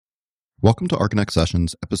Welcome to Archinect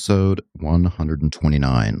Sessions, episode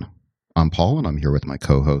 129. I'm Paul, and I'm here with my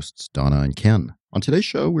co-hosts, Donna and Ken. On today's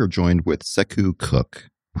show, we're joined with Sekou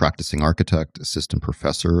Cooke, practicing architect, assistant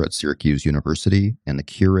professor at Syracuse University, and the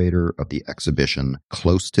curator of the exhibition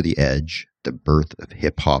Close to the Edge, The Birth of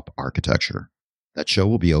Hip-Hop Architecture. That show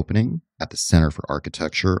will be opening at the Center for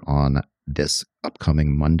Architecture on this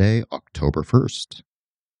upcoming Monday, October 1st.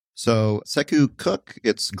 So, Sekou Cooke,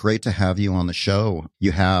 it's great to have you on the show.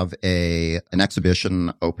 You have an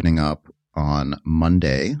exhibition opening up on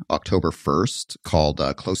Monday, October 1st, called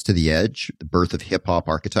Close to the Edge, The Birth of Hip-Hop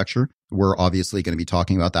Architecture. We're obviously going to be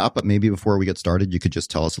talking about that, but maybe before we get started, you could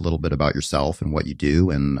just tell us a little bit about yourself and what you do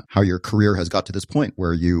and how your career has got to this point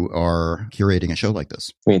where you are curating a show like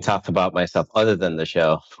this. Let me talk about myself other than the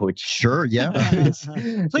show, which Sure, yeah. Please.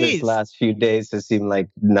 These last few days has seemed like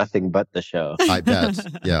nothing but the show. I bet,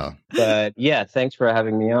 yeah. But yeah, thanks for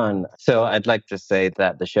having me on. So I'd like to say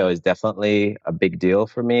that the show is definitely a big deal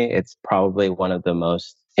for me. It's probably one of the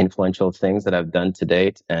most influential things that I've done to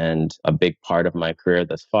date and a big part of my career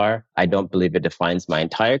thus far. I don't believe it defines my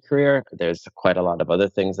entire career. There's quite a lot of other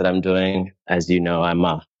things that I'm doing. As you know, I'm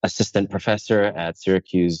a assistant professor at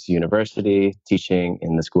Syracuse University, teaching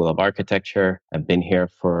in the School of Architecture. I've been here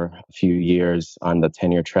for a few years on the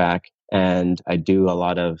tenure track. And I do a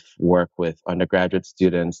lot of work with undergraduate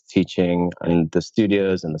students, teaching in the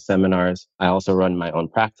studios and the seminars. I also run my own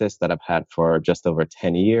practice that I've had for just over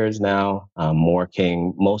 10 years now. I'm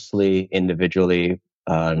working mostly individually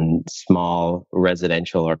on small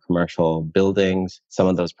residential or commercial buildings. Some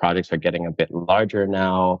of those projects are getting a bit larger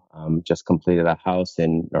now. Just completed a house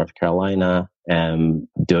in North Carolina and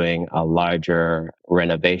doing a larger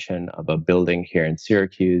renovation of a building here in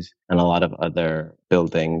Syracuse. And a lot of other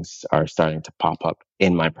buildings are starting to pop up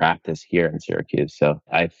in my practice here in Syracuse. So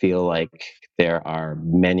I feel like there are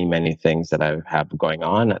many, many things that I have going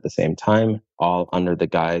on at the same time, all under the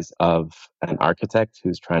guise of an architect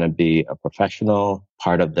who's trying to be a professional,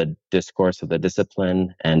 part of the discourse of the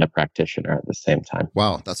discipline, and a practitioner at the same time.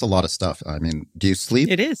 Wow, that's a lot of stuff. I mean, do you sleep?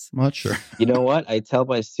 It is. Much? Or? You know what? I tell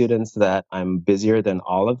my students that I'm busier than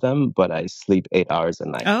all of them, but I sleep 8 hours a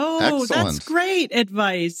night. Oh, Excellent. That's great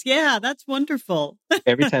advice. Yeah, that's wonderful.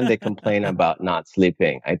 Every time they complain about not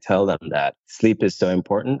sleeping, I tell them that sleep is so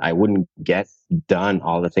important. I wouldn't get done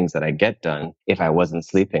all the things that I get done if I wasn't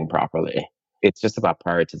sleeping properly. It's just about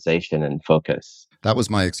prioritization and focus. That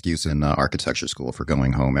was my excuse in architecture school for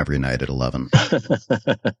going home every night at 11.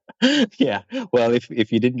 Yeah. Well,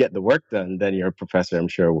 if you didn't get the work done, then your professor, I'm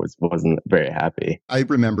sure, wasn't very happy. I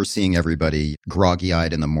remember seeing everybody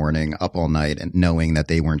groggy-eyed in the morning, up all night, and knowing that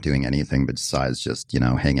they weren't doing anything besides just,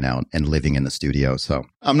 hanging out and living in the studio. So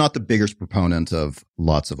I'm not the biggest proponent of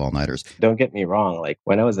lots of all-nighters. Don't get me wrong. Like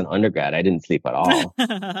when I was an undergrad, I didn't sleep at all.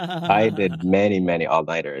 I did many, many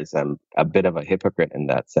all-nighters. I'm a bit of a hypocrite in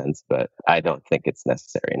that sense, but I don't think it's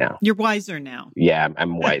necessary now. You're wiser now. Yeah,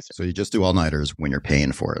 I'm wiser. So you just do all-nighters when you're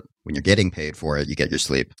paying for it. When you're getting paid for it, you get your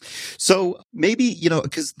sleep. So maybe,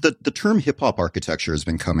 because the term hip-hop architecture has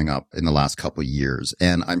been coming up in the last couple of years,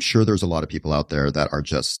 and I'm sure there's a lot of people out there that are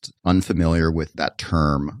just unfamiliar with that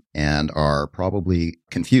term and are probably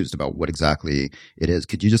confused about what exactly it is.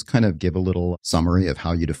 Could you just kind of give a little summary of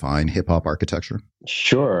how you define hip-hop architecture?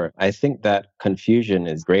 Sure. I think that confusion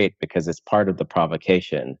is great because it's part of the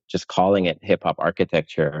provocation. Just calling it hip-hop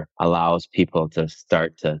architecture allows people to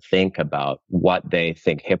start to think about what they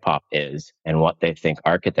think hip-hop is and what they think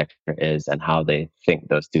architecture is and how they think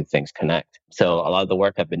those two things connect. So a lot of the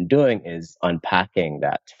work I've been doing is unpacking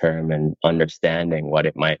that term and understanding what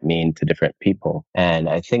it might mean to different people. And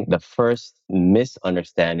I think the first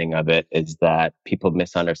misunderstanding of it is that people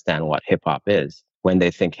misunderstand what hip-hop is. When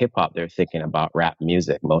they think hip hop, they're thinking about rap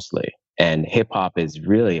music mostly. And hip hop is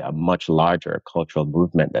really a much larger cultural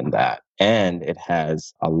movement than that. And it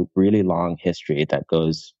has a really long history that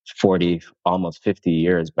goes 40, almost 50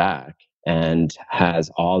 years back and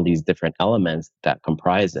has all these different elements that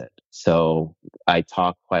comprise it. So I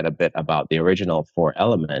talk quite a bit about the original 4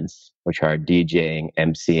 elements, which are DJing,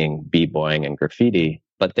 MCing, b-boying, and graffiti.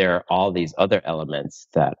 But there are all these other elements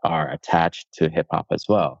that are attached to hip hop as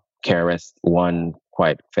well. KRS One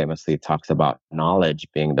quite famously talks about knowledge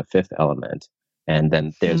being the 5th element. And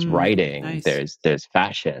then there's writing, nice. there's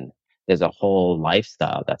fashion, there's a whole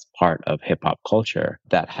lifestyle that's part of hip hop culture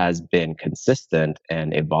that has been consistent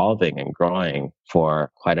and evolving and growing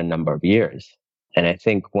for quite a number of years. And I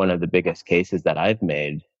think one of the biggest cases that I've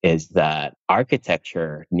made is that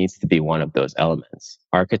architecture needs to be one of those elements.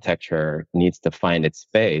 Architecture needs to find its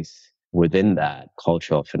space within that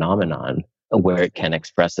cultural phenomenon where it can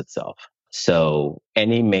express itself. So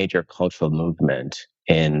any major cultural movement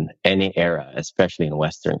in any era, especially in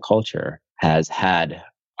Western culture, has had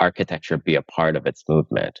architecture be a part of its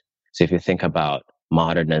movement. So if you think about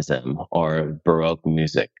modernism or Baroque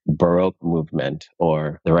music, Baroque movement,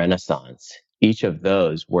 or the Renaissance, each of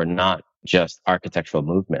those were not just architectural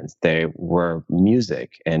movements. They were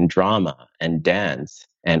music and drama and dance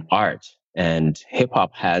and art. And hip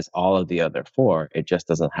hop has all of the other four. It just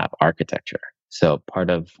doesn't have architecture. So part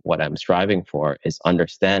of what I'm striving for is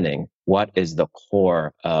understanding what is the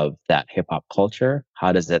core of that hip hop culture?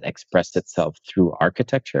 How does it express itself through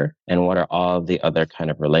architecture? And what are all of the other kind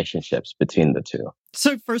of relationships between the two?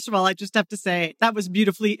 So first of all, I just have to say that was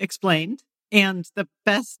beautifully explained. And the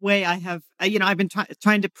best way I have, I've been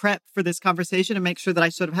trying to prep for this conversation and make sure that I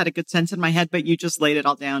sort of had a good sense in my head, but you just laid it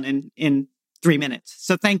all down in 3 minutes.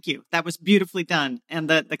 So thank you. That was beautifully done. And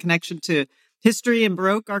the connection to history and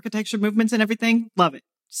Baroque architecture movements and everything, love it.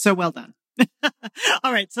 So well done.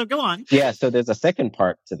 All right, so go on. Yeah, so there's a second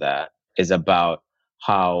part to that is about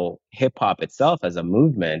how hip hop itself as a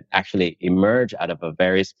movement actually emerged out of a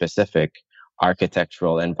very specific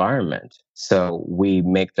architectural environment. So we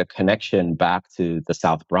make the connection back to the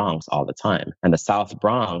South Bronx all the time. And the South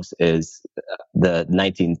Bronx is the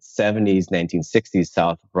 1970s, 1960s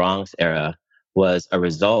South Bronx era was a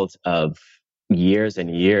result of years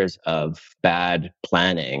and years of bad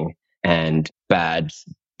planning and bad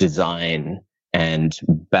design and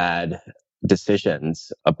bad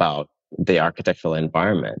decisions about the architectural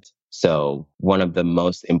environment. So one of the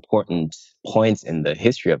most important points in the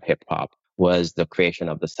history of hip hop was the creation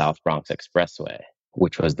of the South Bronx Expressway,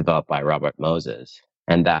 which was developed by Robert Moses.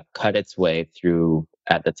 And that cut its way through,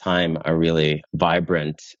 at the time, a really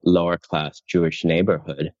vibrant lower class Jewish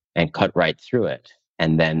neighborhood and cut right through it.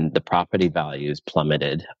 And then the property values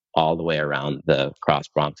plummeted all the way around the Cross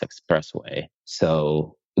Bronx Expressway.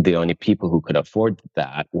 So the only people who could afford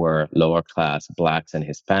that were lower class Blacks and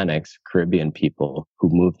Hispanics, Caribbean people who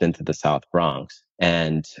moved into the South Bronx.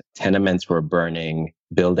 And tenements were burning,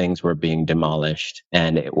 buildings were being demolished,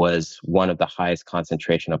 and it was one of the highest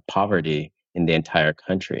concentration of poverty in the entire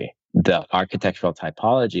country. The architectural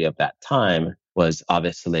typology of that time was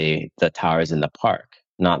obviously the towers in the park,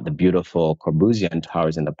 not the beautiful Corbusian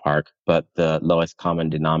towers in the park, but the lowest common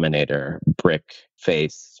denominator, brick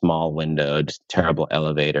face, small windowed, terrible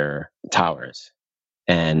elevator towers.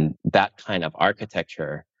 And that kind of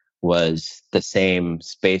architecture was the same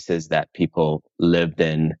spaces that people lived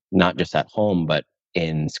in, not just at home, but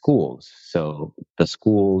in schools. So the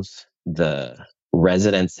schools, the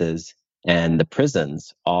residences, and the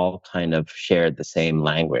prisons all kind of shared the same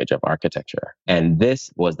language of architecture. And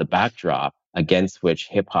this was the backdrop against which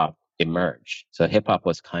hip hop emerged. So hip hop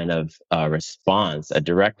was kind of a response, a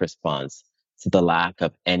direct response to the lack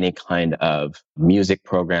of any kind of music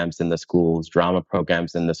programs in the schools, drama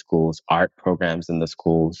programs in the schools, art programs in the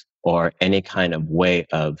schools, or any kind of way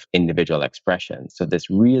of individual expression. So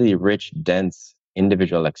this really rich, dense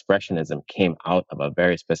individual expressionism came out of a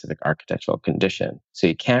very specific architectural condition. So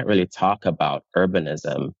you can't really talk about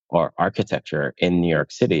urbanism or architecture in New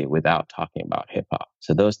York City without talking about hip hop.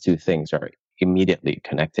 So those two things are immediately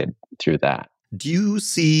connected through that. Do you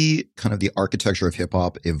see kind of the architecture of hip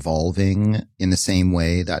hop evolving in the same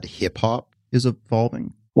way that hip hop is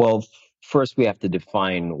evolving? Well, first we have to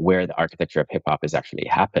define where the architecture of hip hop is actually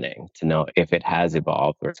happening to know if it has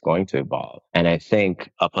evolved or it's going to evolve. And I think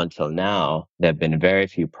up until now, there have been very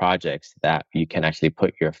few projects that you can actually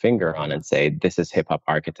put your finger on and say, this is hip hop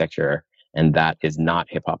architecture and that is not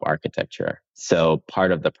hip hop architecture. So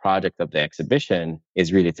part of the project of the exhibition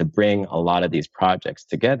is really to bring a lot of these projects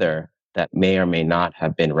together that may or may not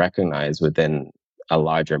have been recognized within a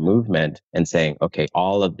larger movement and saying, okay,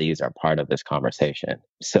 all of these are part of this conversation.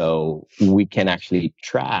 So we can actually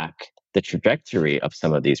track the trajectory of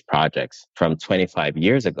some of these projects from 25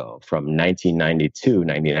 years ago, from 1992,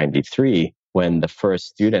 1993, when the first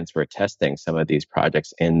students were testing some of these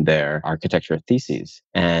projects in their architecture theses.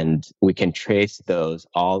 And we can trace those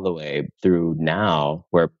all the way through now,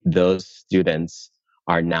 where those students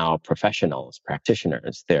are now professionals,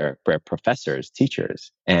 practitioners, they're professors,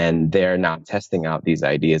 teachers, and they're now testing out these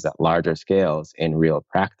ideas at larger scales in real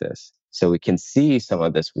practice. So we can see some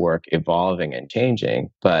of this work evolving and changing,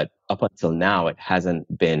 but up until now, it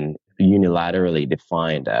hasn't been unilaterally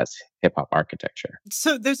defined as hip hop architecture.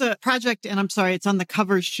 So there's a project, and I'm sorry, it's on the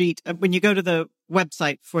cover sheet. When you go to the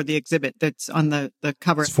website for the exhibit that's on the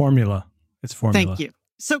cover. It's Formula. Thank you.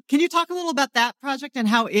 So can you talk a little about that project and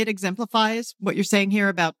how it exemplifies what you're saying here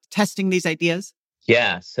about testing these ideas?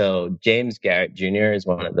 Yeah, so James Garrett Jr. is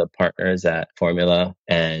one of the partners at Formula,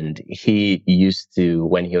 and he used to,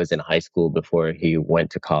 when he was in high school before he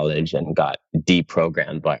went to college and got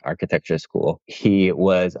deprogrammed by architecture school, he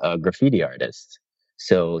was a graffiti artist.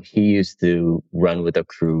 So he used to run with a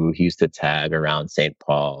crew. He used to tag around St.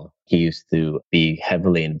 Paul. He used to be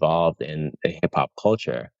heavily involved in the hip hop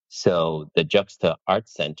culture. So the Juxta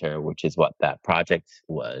Arts Center, which is what that project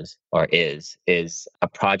was or is a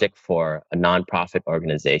project for a nonprofit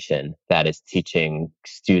organization that is teaching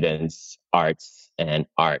students arts and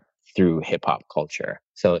art through hip hop culture.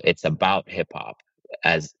 So it's about hip hop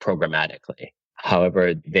as programmatically.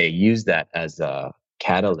 However, they use that as a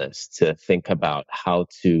catalyst to think about how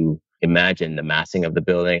to imagine the massing of the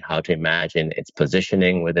building, how to imagine its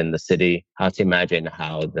positioning within the city, how to imagine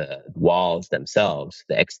how the walls themselves,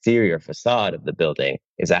 the exterior facade of the building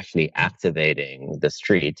is actually activating the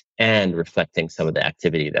street and reflecting some of the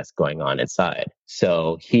activity that's going on inside.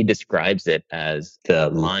 So he describes it as the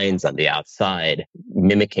lines on the outside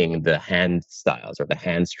mimicking the hand styles or the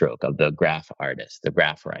hand stroke of the graph artist, the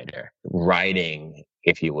graph writer, writing,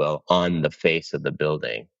 if you will, on the face of the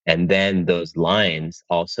building. And then those lines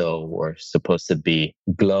also were supposed to be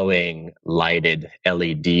glowing, lighted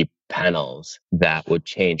LED panels that would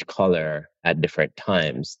change color at different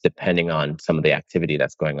times depending on some of the activity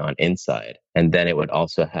that's going on inside. And then it would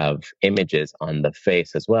also have images on the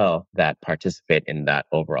face as well that participate in that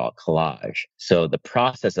overall collage. So the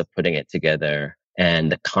process of putting it together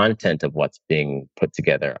and the content of what's being put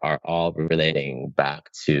together are all relating back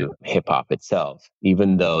to hip hop itself,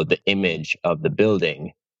 even though the image of the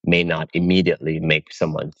building may not immediately make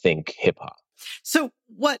someone think hip hop. So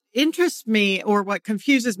what interests me or what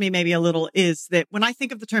confuses me maybe a little is that when I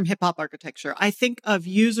think of the term hip hop architecture, I think of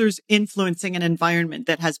users influencing an environment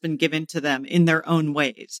that has been given to them in their own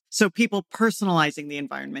ways. So people personalizing the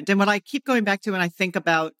environment. And what I keep going back to when I think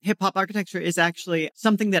about hip hop architecture is actually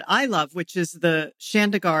something that I love, which is the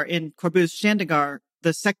Chandigarh in Corbu's Chandigarh.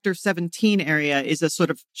 The Sector 17 area is a sort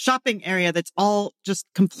of shopping area that's all just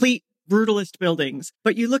complete brutalist buildings.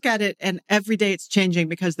 But you look at it and every day it's changing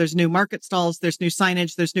because there's new market stalls, there's new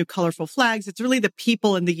signage, there's new colorful flags. It's really the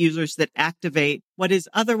people and the users that activate what is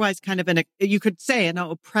otherwise kind of you could say an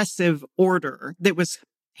oppressive order that was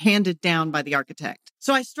handed down by the architect.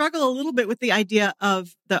 So I struggle a little bit with the idea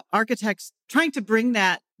of the architects trying to bring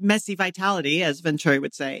that messy vitality, as Venturi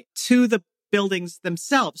would say, to the buildings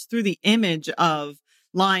themselves through the image of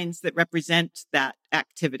lines that represent that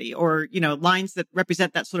activity or, lines that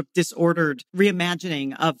represent that sort of disordered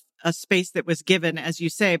reimagining of a space that was given, as you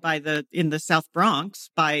say, in the South Bronx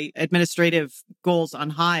by administrative goals on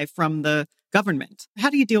high from the government. How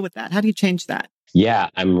do you deal with that? How do you change that? Yeah,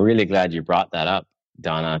 I'm really glad you brought that up,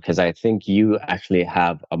 Donna, because I think you actually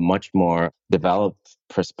have a much more developed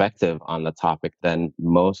perspective on the topic than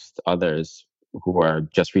most others who are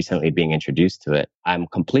just recently being introduced to it. I'm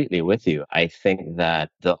completely with you. I think that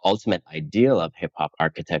the ultimate ideal of hip hop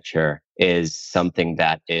architecture is something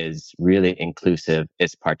that is really inclusive,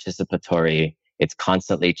 is participatory, it's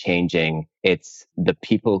constantly changing. It's the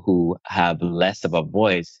people who have less of a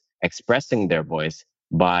voice expressing their voice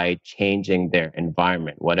by changing their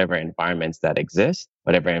environment, whatever environments that exist,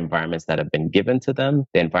 whatever environments that have been given to them,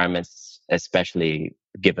 the environments especially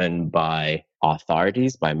given by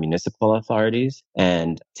authorities, by municipal authorities,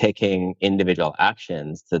 and taking individual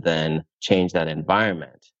actions to then change that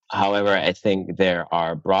environment. However, I think there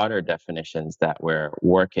are broader definitions that we're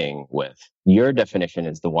working with. Your definition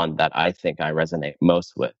is the one that I think I resonate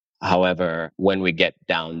most with. However, when we get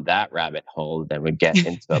down that rabbit hole, then we get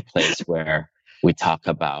into a place where we talk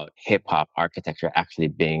about hip hop architecture actually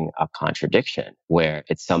being a contradiction, where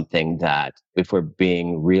it's something that, if we're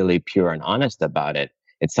being really pure and honest about it,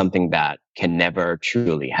 it's something that can never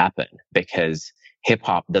truly happen because hip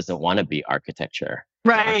hop doesn't want to be architecture.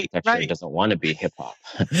 Right. Architecture doesn't want to be hip hop.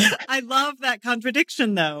 I love that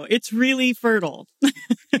contradiction, though. It's really fertile.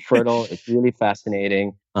 Fertile. It's really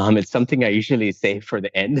fascinating. It's something I usually say for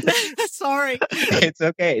the end. Sorry. It's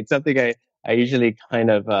okay. It's something I usually kind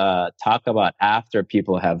of talk about after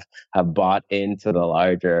people have bought into the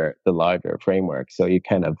larger framework. So you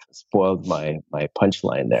kind of spoiled my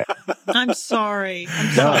punchline there. I'm sorry.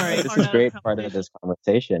 No, this is a great part of this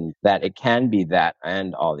conversation, that it can be that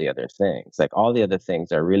and all the other things. Like all the other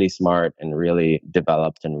things are really smart and really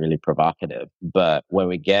developed and really provocative. But when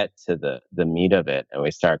we get to the meat of it and we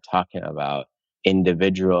start talking about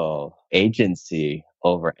individual agency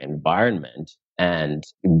over environment, and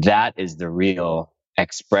that is the real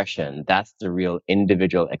expression. That's the real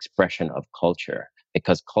individual expression of culture,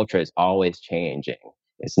 because culture is always changing.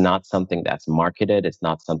 It's not something that's marketed. It's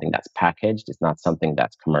not something that's packaged. It's not something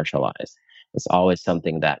that's commercialized. It's always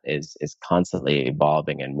something that is constantly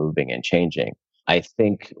evolving and moving and changing. I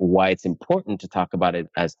think why it's important to talk about it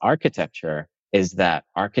as architecture is that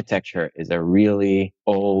architecture is a really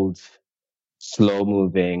old, slow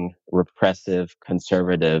moving, repressive,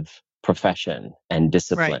 conservative profession and Right.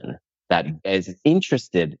 discipline that is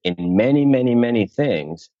interested in many, many, many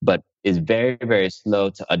things, but is very, very slow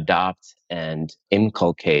to adopt and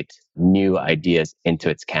inculcate new ideas into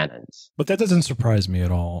its canons. But that doesn't surprise me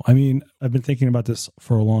at all. I mean, I've been thinking about this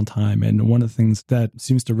for a long time. And one of the things that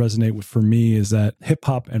seems to resonate with for me is that hip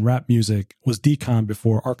hop and rap music was decon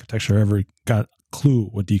before architecture ever got clue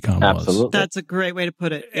what decon was. Absolutely. That's a great way to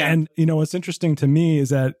put it. Yeah. And, what's interesting to me is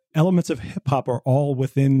that elements of hip hop are all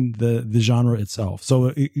within the genre itself.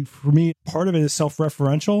 So for me, part of it is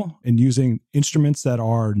self-referential and using instruments that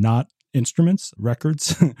are not instruments.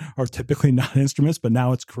 Records are typically not instruments, but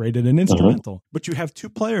now it's created an instrumental. But you have two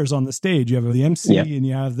players on the stage. You have the MC and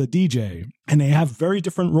you have the DJ, and they have very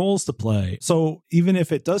different roles to play. So even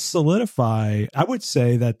if it does solidify, I would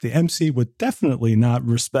say that the MC would definitely not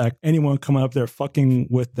respect anyone coming up there fucking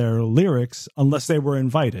with their lyrics unless they were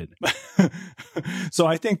invited. So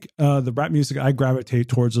I think the rap music I gravitate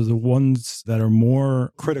towards are the ones that are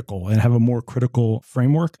more critical and have a more critical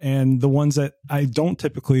framework. And the ones that I don't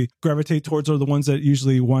typically gravitate towards are the ones that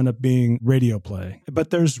usually wind up being radio play.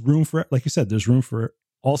 But there's room for, like you said, there's room for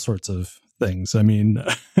all sorts of things. I mean,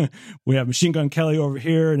 we have Machine Gun Kelly over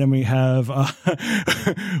here, and then we have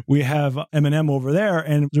Eminem over there,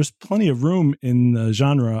 and there's plenty of room in the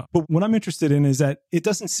genre. But what I'm interested in is that it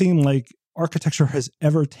doesn't seem like architecture has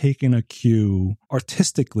ever taken a cue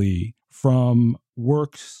artistically from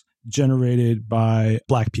works generated by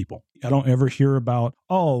Black people. I don't ever hear about,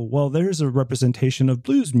 oh, well, there's a representation of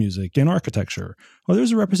blues music in architecture. Or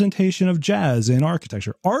there's a representation of jazz in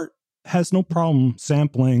architecture. Art has no problem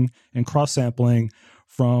sampling and cross-sampling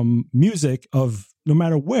from music of no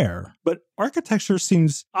matter where. But architecture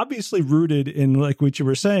seems obviously rooted in, like what you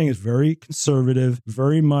were saying, is very conservative,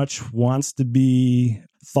 very much wants to be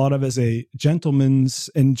thought of as a gentleman's,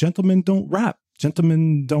 and gentlemen don't rap.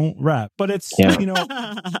 Gentlemen don't rap. But it's,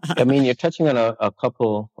 I mean, you're touching on a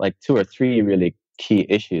couple, like 2 or 3 really key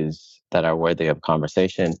issues that are worthy of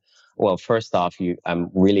conversation. Well, first off, I'm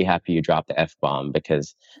really happy you dropped the F-bomb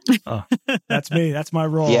because that's me. That's my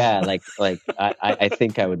role. Yeah, I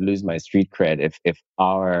think I would lose my street cred if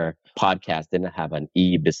our podcast didn't have an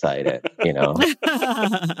E beside it,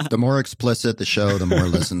 The more explicit the show, the more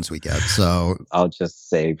listens we get. So I'll just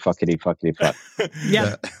say fuckity fuck.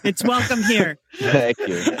 Yeah, it's welcome here. Thank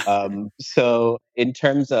you. So in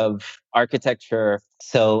terms of architecture,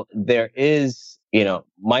 so there is,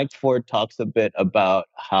 Mike Ford talks a bit about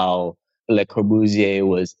how Le Corbusier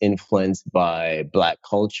was influenced by Black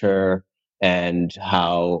culture and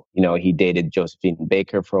how, he dated Josephine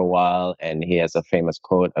Baker for a while. And he has a famous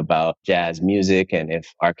quote about jazz music. And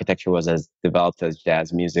if architecture was as developed as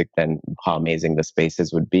jazz music, then how amazing the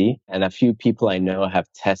spaces would be. And a few people I know have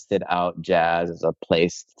tested out jazz as a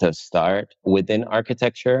place to start within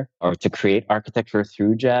architecture or to create architecture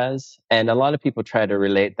through jazz. And a lot of people try to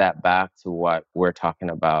relate that back to what we're talking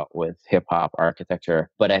about with hip hop architecture.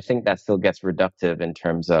 But I think that still gets reductive in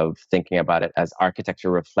terms of thinking about it as architecture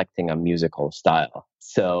reflecting a musical style.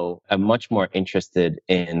 So I'm much more interested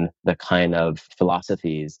in the kind of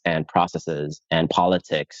philosophies and processes and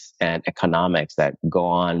politics and economics that go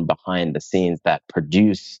on behind the scenes that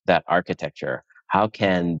produce that architecture. How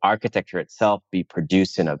can architecture itself be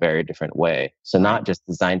produced in a very different way? So not just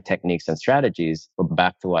design techniques and strategies, but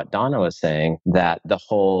back to what Donna was saying, that the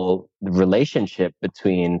whole relationship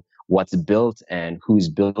between what's built and who's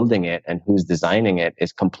building it and who's designing it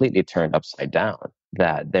is completely turned upside down.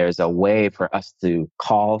 That there's a way for us to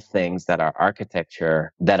call things that are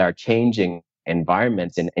architecture, that are changing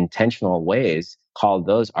environments in intentional ways, call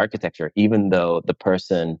those architecture, even though the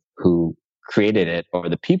person who created it or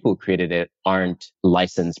the people who created it aren't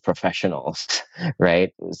licensed professionals,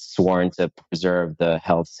 right? Sworn to preserve the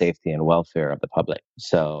health, safety, and welfare of the public.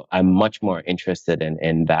 So I'm much more interested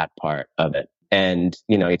in that part of it. And,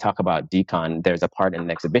 you talk about decon, there's a part in an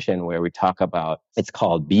exhibition where we talk about, it's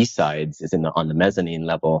called B-sides, is on the mezzanine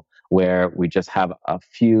level, where we just have a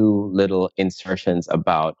few little insertions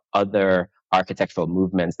about other architectural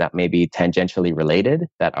movements that may be tangentially related,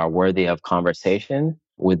 that are worthy of conversation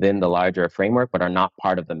within the larger framework, but are not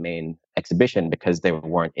part of the main exhibition because they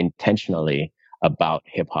weren't intentionally about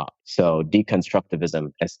hip hop. So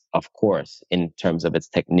deconstructivism is, of course, in terms of its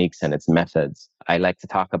techniques and its methods. I like to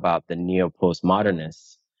talk about the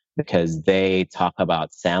neo-postmodernists because they talk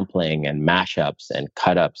about sampling and mashups and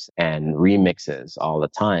cut-ups and remixes all the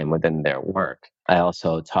time within their work. I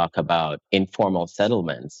also talk about informal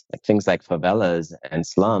settlements, like things like favelas and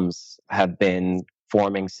slums have been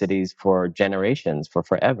forming cities for generations, for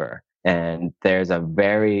forever. And there's a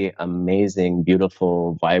very amazing,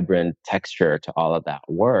 beautiful, vibrant texture to all of that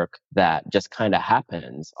work that just kind of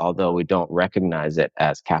happens, although we don't recognize it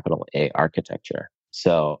as capital A architecture.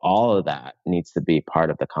 So all of that needs to be part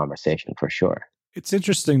of the conversation for sure. It's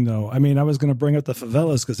interesting, though. I mean, I was going to bring up the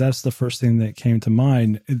favelas because that's the first thing that came to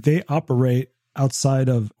mind. They operate outside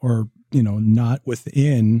of, or, not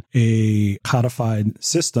within a codified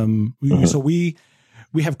system. Mm-hmm. So we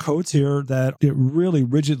have codes here that it really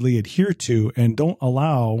rigidly adhere to and don't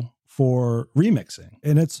allow for remixing.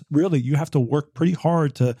 And it's really, you have to work pretty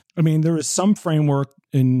hard to, there is some framework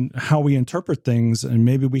in how we interpret things, and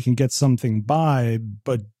maybe we can get something by,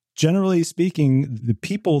 but generally speaking, the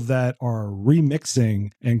people that are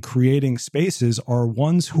remixing and creating spaces are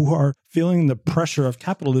ones who are feeling the pressure of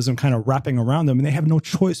capitalism kind of wrapping around them, and they have no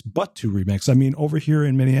choice but to remix. Over here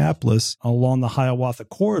in Minneapolis, along the Hiawatha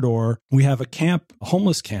corridor, we have a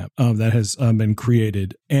homeless camp that has been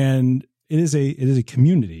created, and it is a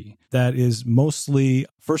community that is mostly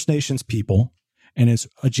First Nations people, and its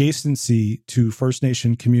adjacency to First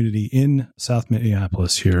Nation community in South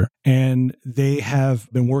Minneapolis here. And they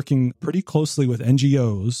have been working pretty closely with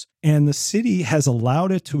NGOs, and the city has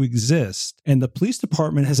allowed it to exist. And the police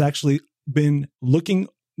department has actually been looking,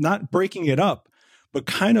 not breaking it up, but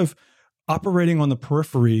kind of operating on the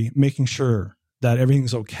periphery, making sure that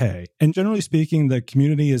everything's okay. And generally speaking, the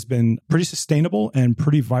community has been pretty sustainable and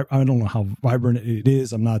pretty I don't know how vibrant it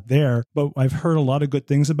is. I'm not there, but I've heard a lot of good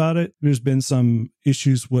things about it. There's been some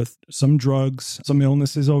issues with some drugs, some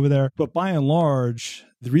illnesses over there. But by and large,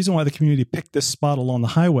 the reason why the community picked this spot along the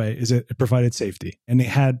highway is it provided safety, and they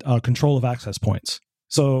had control of access points.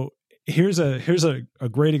 So here's a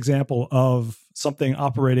great example of something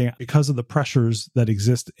operating because of the pressures that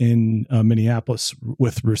exist in Minneapolis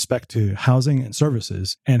with respect to housing and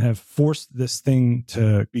services, and have forced this thing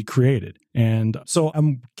to be created. And so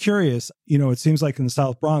I'm curious, it seems like in the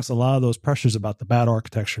South Bronx, a lot of those pressures about the bad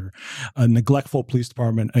architecture, a neglectful police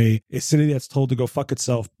department, a city that's told to go fuck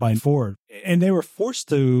itself by Ford, and they were forced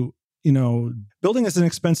to, building is an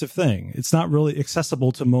expensive thing. It's not really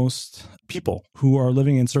accessible to most people who are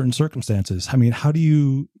living in certain circumstances. How do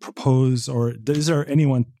you propose, or is there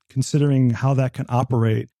anyone considering how that can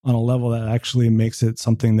operate on a level that actually makes it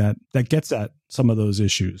something that gets at some of those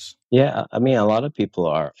issues? Yeah, a lot of people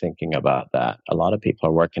are thinking about that. A lot of people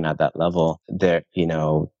are working at that level.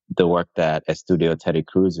 The work that Estudio Teddy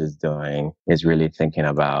Cruz is doing is really thinking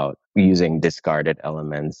about using discarded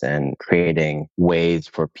elements and creating ways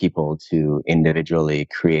for people to individually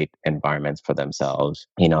create environments for themselves.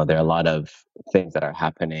 There are a lot of things that are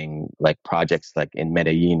happening, like projects like in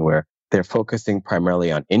Medellin, where they're focusing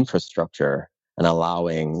primarily on infrastructure and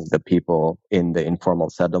allowing the people in the informal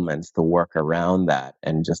settlements to work around that,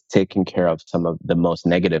 and just taking care of some of the most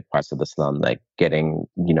negative parts of the slum, like getting,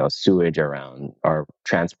 sewage around, or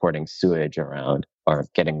transporting sewage around, or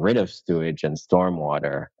getting rid of sewage and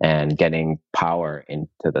stormwater, and getting power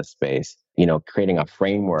into the space, creating a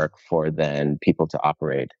framework for then people to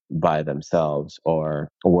operate by themselves, or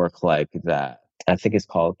work like that. I think it's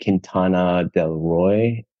called Quintana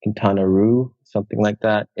Roo, something like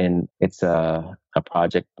that. And it's a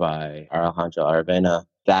project by Alejandro Aravena,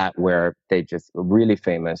 that where they just really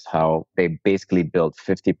famous how they basically built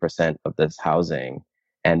 50% of this housing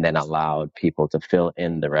and then allowed people to fill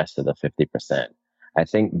in the rest of the 50%. I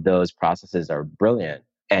think those processes are brilliant.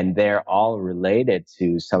 And they're all related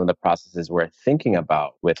to some of the processes we're thinking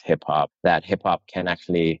about with hip hop, that hip hop can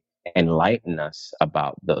actually enlighten us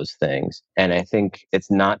about those things. And I think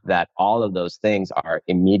it's not that all of those things are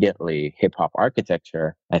immediately hip hop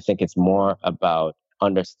architecture. I think it's more about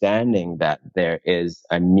understanding that there is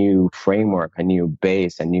a new framework, a new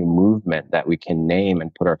base, a new movement that we can name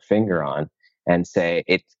and put our finger on and say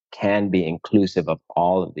it can be inclusive of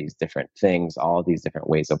all of these different things, all these different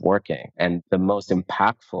ways of working. And the most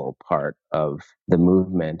impactful part of the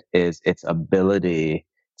movement is its ability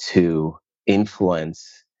to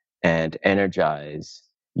influence and energize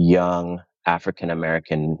young African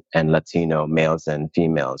American and Latino males and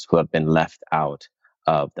females who have been left out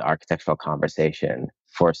of the architectural conversation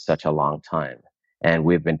for such a long time. And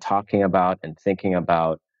we've been talking about and thinking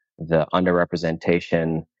about the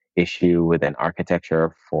underrepresentation issue within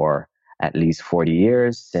architecture for at least 40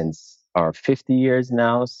 years or 50 years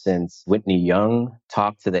now, since Whitney Young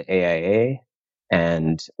talked to the AIA,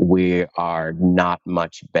 and we are not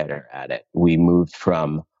much better at it. We moved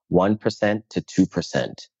from 1% to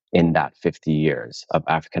 2% in that 50 years of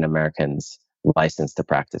African Americans licensed to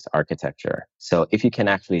practice architecture. So if you can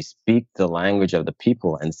actually speak the language of the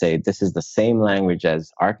people and say, this is the same language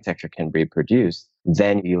as architecture can reproduce,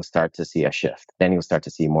 then you'll start to see a shift. Then you'll start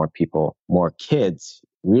to see more people, more kids,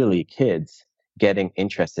 really kids, getting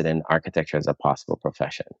interested in architecture as a possible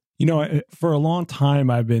profession. You know, for a long time,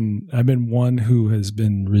 I've been one who has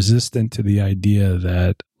been resistant to the idea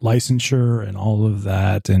that licensure and all of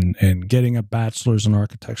that and getting a bachelor's in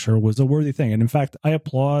architecture was a worthy thing. And in fact, I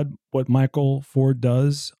applaud what Michael Ford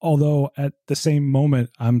does. Although at the same moment,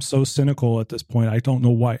 I'm so cynical at this point, I don't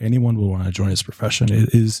know why anyone would want to join this profession.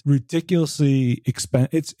 It is ridiculously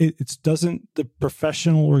expensive. The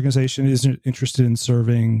professional organization isn't interested in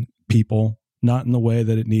serving people, not in the way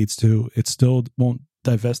that it needs to. It still won't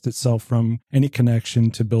divest itself from any connection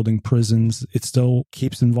to building prisons. It still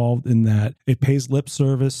keeps involved in that. It pays lip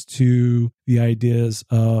service to the ideas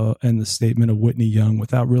and the statement of Whitney Young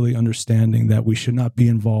without really understanding that we should not be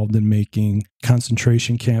involved in making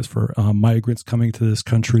concentration camps for migrants coming to this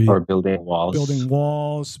country, or building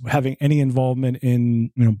walls, having any involvement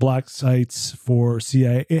in black sites for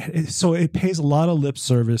CIA. So it pays a lot of lip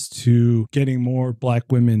service to getting more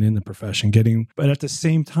black women in the profession. But at the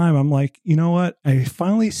same time, I'm like, you know what? I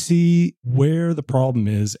finally see where the problem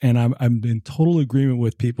is, and I'm in total agreement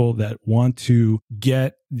with people that want to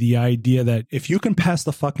get the idea that if you can pass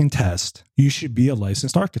the fucking test, you should be a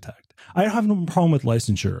licensed architect. I don't have no problem with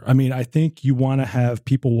licensure. I mean, I think you want to have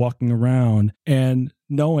people walking around and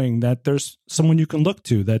knowing that there's someone you can look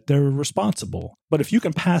to, that they're responsible. But if you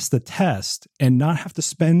can pass the test and not have to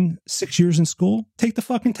spend 6 years in school, take the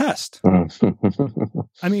fucking test.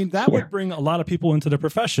 I mean, that would bring a lot of people into the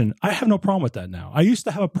profession. I have no problem with that now. I used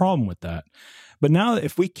to have a problem with that. But now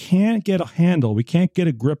if we can't get a handle, we can't get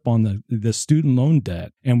a grip on the student loan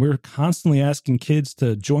debt, and we're constantly asking kids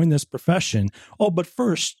to join this profession. Oh, but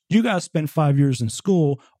first, you got to spend 5 years in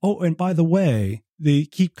school. Oh, and by the way, they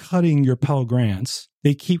keep cutting your Pell Grants.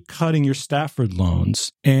 They keep cutting your Stafford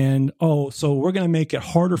loans. And, so we're going to make it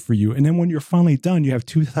harder for you. And then when you're finally done, you have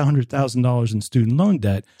 $200,000 in student loan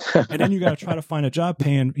debt. And then you got to try to find a job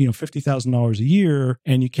paying, $50,000 a year,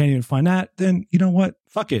 and you can't even find that. Then you know what?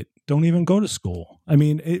 Fuck it. Don't even go to school. I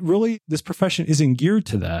mean, this profession isn't geared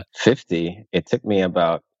to that. 50. It took me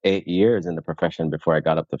about 8 years in the profession before I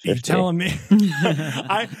got up to 50. You're telling me?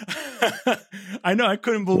 I know. I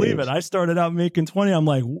couldn't believe it. I started out making 20.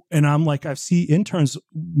 I see interns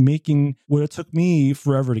making what it took me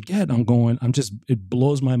forever to get. It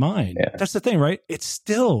blows my mind. Yeah. That's the thing, right? It's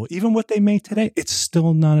still, even what they make today, it's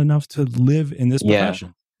still not enough to live in this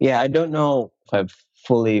profession. Yeah. I don't know if I've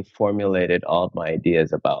fully formulated all of my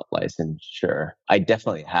ideas about licensure. I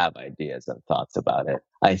definitely have ideas and thoughts about it.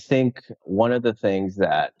 I think one of the things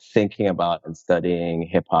that thinking about and studying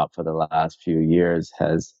hip hop for the last few years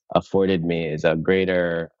has afforded me is a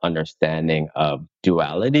greater understanding of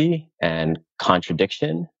duality and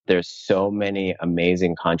contradiction. There's so many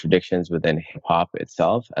amazing contradictions within hip hop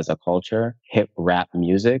itself as a culture. Hip rap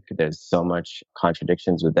music, there's so much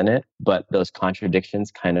contradictions within it, but those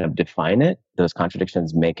contradictions kind of define it. Those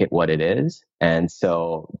contradictions make it what it is. And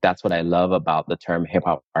so that's what I love about the term hip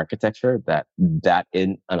hop architecture, that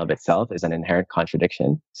in and of itself is an inherent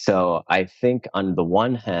contradiction. So I think on the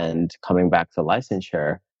one hand, coming back to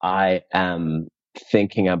licensure, I am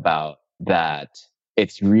thinking about that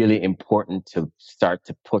it's really important to start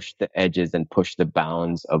to push the edges and push the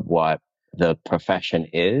bounds of what the profession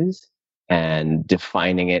is, and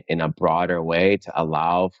defining it in a broader way to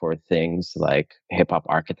allow for things like hip hop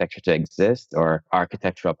architecture to exist, or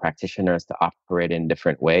architectural practitioners to operate in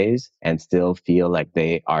different ways and still feel like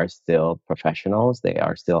they are still professionals, they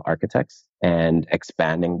are still architects, and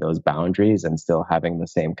expanding those boundaries and still having the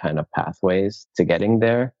same kind of pathways to getting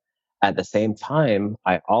there. At the same time,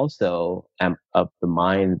 I also am of the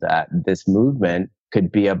mind that this movement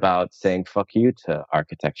could be about saying fuck you to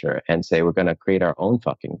architecture and say we're going to create our own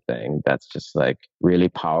fucking thing that's just like really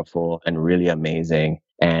powerful and really amazing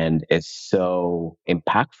and is so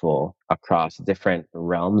impactful across different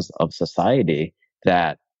realms of society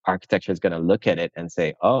that architecture is going to look at it and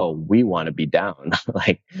say, oh, we want to be down.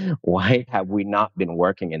 Like, why have we not been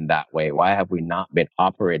working in that way? Why have we not been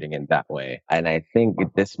operating in that way? And I think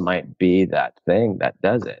this might be that thing that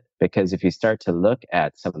does it. Because if you start to look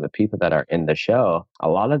at some of the people that are in the show, a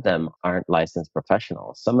lot of them aren't licensed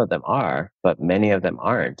professionals. Some of them are, but many of them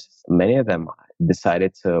aren't. Many of them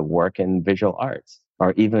decided to work in visual arts.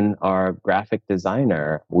 Or even our graphic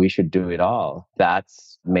designer, We Should Do It All.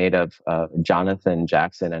 That's made of Jonathan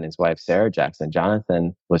Jackson and his wife, Sarah Jackson.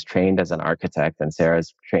 Jonathan was trained as an architect and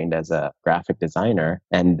Sarah's trained as a graphic designer.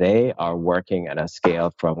 And they are working at a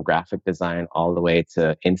scale from graphic design all the way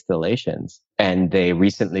to installations. And they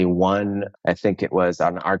recently won, I think it was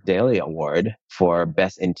an Art Daily Award for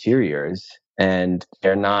Best Interiors. And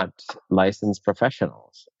they're not licensed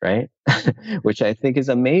professionals, right? Which I think is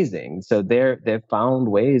amazing. So they've found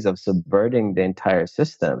ways of subverting the entire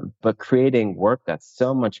system, but creating work that's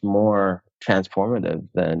so much more transformative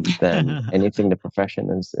than anything the profession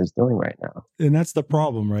is doing right now. And that's the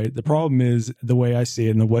problem, right? The problem is, the way I see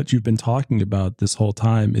it and what you've been talking about this whole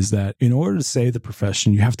time, is that in order to save the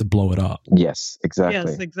profession, you have to blow it up. Yes,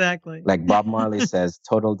 exactly. Yes, exactly. Like Bob Marley says,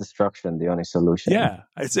 total destruction, the only solution. Yeah.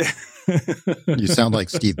 I'd say. You sound like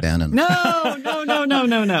Steve Bannon. No.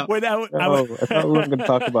 Wait, I thought we were going to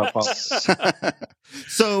talk about politics.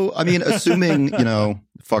 So, I mean, assuming,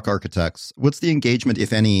 fuck architects, what's the engagement,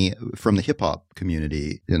 if any, from the hip hop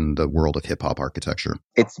community in the world of hip hop architecture?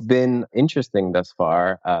 It's been interesting thus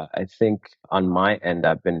far. I think on my end,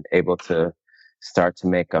 I've been able to start to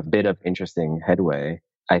make a bit of interesting headway.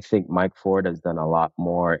 I think Mike Ford has done a lot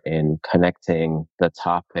more in connecting the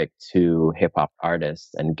topic to hip hop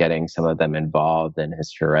artists and getting some of them involved in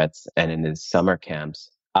his charrettes and in his summer camps.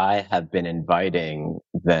 I have been inviting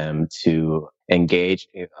them to engage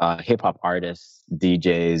hip hop artists,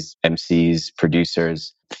 DJs, MCs,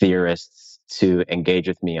 producers, theorists to engage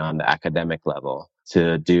with me on the academic level,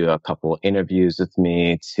 to do a couple interviews with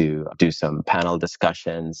me, to do some panel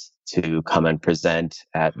discussions, to come and present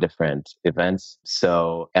at different events.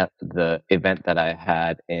 So at the event that I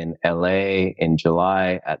had in LA in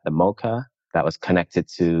July at the MoCA, that was connected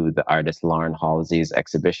to the artist Lauren Halsey's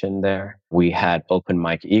exhibition there. We had Open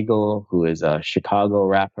Mike Eagle, who is a Chicago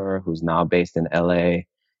rapper who's now based in LA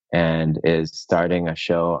and is starting a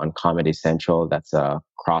show on Comedy Central that's a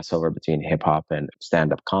crossover between hip hop and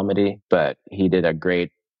stand-up comedy. But he did a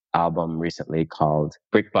great album recently called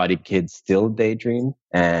Brick Body Kids Still Daydream.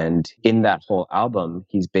 And in that whole album,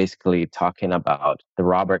 he's basically talking about the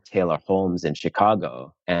Robert Taylor homes in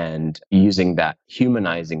Chicago and using that,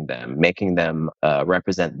 humanizing them, making them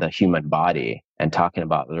represent the human body, and talking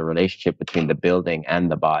about the relationship between the building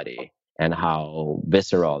and the body, and how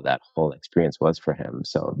visceral that whole experience was for him.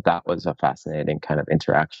 So that was a fascinating kind of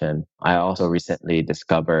interaction. I also recently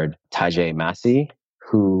discovered Tajay Massey,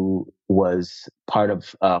 who was part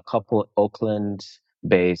of a couple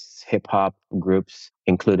Oakland-based hip-hop groups,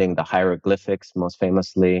 including the Hieroglyphics, most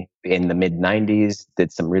famously in the mid-90s,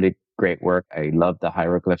 did some really great work. I loved the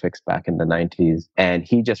Hieroglyphics back in the 90s. And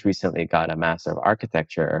he just recently got a Master of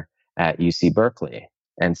Architecture at UC Berkeley.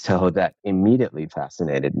 And so that immediately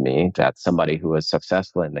fascinated me, that somebody who was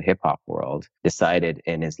successful in the hip hop world decided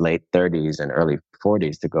in his late 30s and early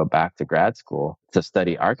 40s to go back to grad school to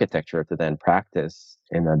study architecture to then practice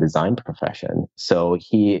in a design profession. So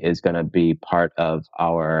he is going to be part of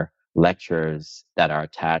our lectures that are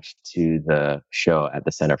attached to the show at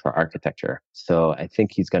the Center for Architecture. So I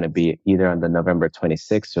think he's going to be either on the November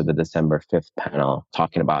 26th or the December 5th panel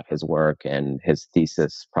talking about his work and his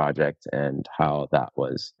thesis project and how that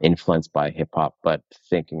was influenced by hip hop, but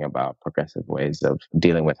thinking about progressive ways of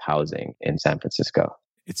dealing with housing in San Francisco.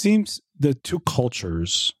 It seems the two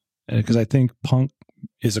cultures, because I think punk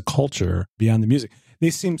is a culture beyond the music. They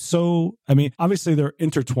seem so, obviously they're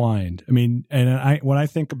intertwined. When I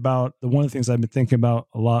think about, one of the things I've been thinking about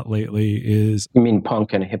a lot lately is... You mean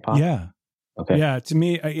punk and hip hop? Yeah. Okay. Yeah. To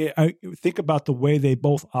me, I think about the way they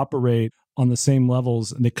both operate on the same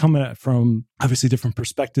levels, and they come at it from obviously different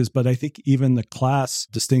perspectives, but I think even the class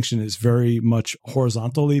distinction is very much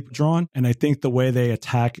horizontally drawn. And I think the way they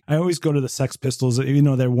attack, I always go to the Sex Pistols, even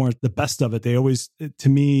though they weren't the best of it. They always, to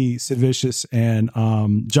me, Sid Vicious and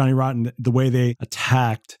Johnny Rotten, the way they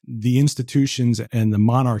attacked the institutions and the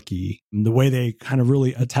monarchy, and the way they kind of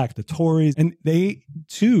really attacked the Tories. And they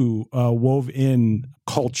too wove in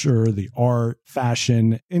culture, the art,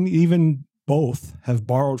 fashion, and even both have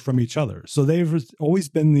borrowed from each other. So they've always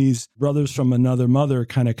been these brothers from another mother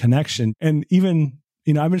kind of connection. And even,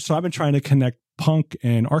 I've been trying to connect punk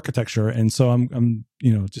and architecture. And so I'm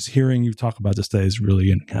just hearing you talk about this today is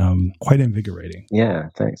really quite invigorating. Yeah,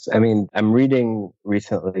 thanks. I'm reading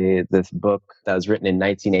recently this book that was written in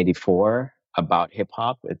 1984 about hip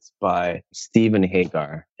hop. It's by Stephen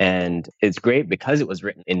Hagar. And it's great because it was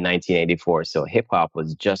written in 1984. So hip hop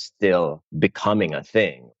was just still becoming a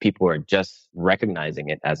thing. People were just recognizing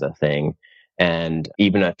it as a thing, and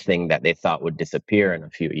even a thing that they thought would disappear in a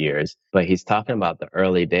few years. But he's talking about the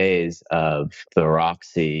early days of the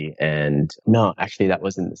Roxy and no, actually that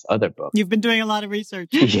was in this other book. You've been doing a lot of research.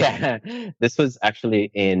 Yeah, this was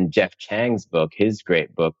actually in Jeff Chang's book, his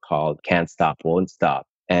great book called Can't Stop, Won't Stop.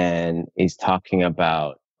 And he's talking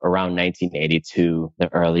about around 1982,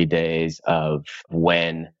 the early days of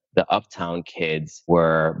when the Uptown kids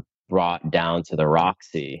were brought down to the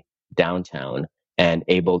Roxy downtown and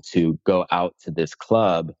able to go out to this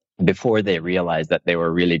club before they realized that they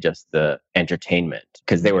were really just the entertainment,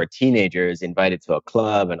 because they were teenagers invited to a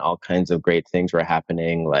club and all kinds of great things were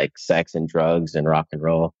happening, like sex and drugs and rock and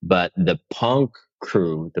roll. But the punk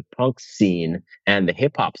crew, the punk scene and the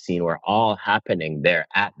hip hop scene were all happening there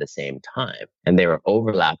at the same time. And they were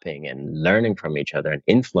overlapping and learning from each other and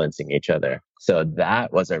influencing each other. So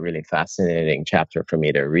that was a really fascinating chapter for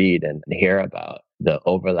me to read and hear about the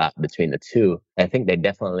overlap between the two. I think they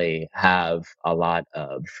definitely have a lot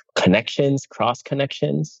of connections, cross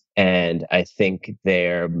connections. And I think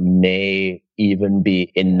there may even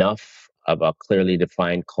be enough of a clearly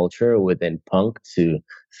defined culture within punk to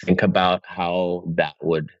think about how that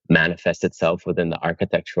would manifest itself within the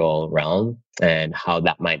architectural realm and how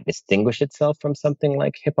that might distinguish itself from something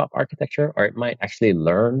like hip hop architecture, or it might actually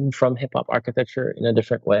learn from hip hop architecture in a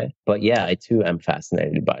different way. But yeah, I too am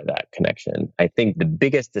fascinated by that connection. I think the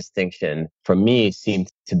biggest distinction for me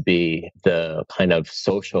seems to be the kind of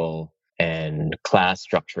social and class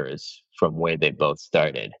structures from where they both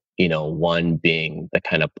started. You know, one being the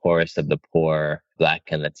kind of poorest of the poor Black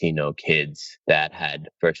and Latino kids that had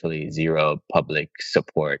virtually zero public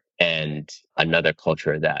support, and another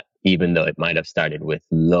culture that, even though it might have started with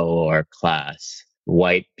lower class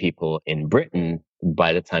white people in Britain,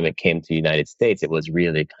 by the time it came to the United States, it was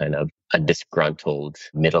really kind of a disgruntled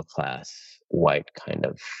middle class white kind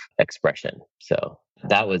of expression. So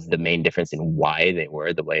that was the main difference in why they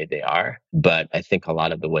were the way they are. But I think a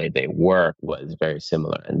lot of the way they work was very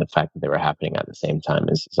similar. And the fact that they were happening at the same time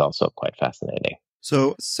is also quite fascinating.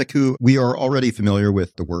 So, Sekou, we are already familiar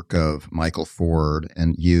with the work of Michael Ford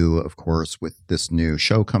and you, of course, with this new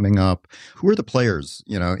show coming up. Who are the players,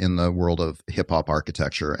 in the world of hip hop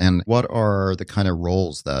architecture? And what are the kind of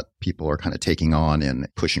roles that people are kind of taking on in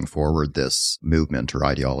pushing forward this movement or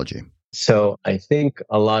ideology? So I think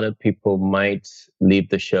a lot of people might leave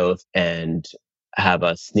the show and have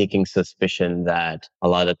a sneaking suspicion that a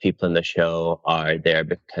lot of people in the show are there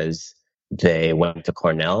because they went to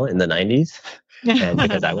Cornell in the 90s and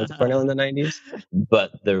because I went to Cornell in the 90s.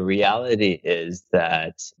 But the reality is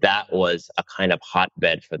that that was a kind of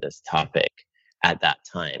hotbed for this topic at that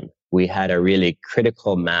time. We had a really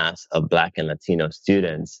critical mass of Black and Latino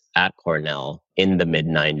students at Cornell in the mid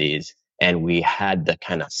 90s. And we had the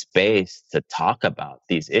kind of space to talk about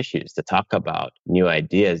these issues, to talk about new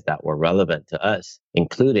ideas that were relevant to us,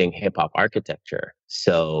 including hip hop architecture.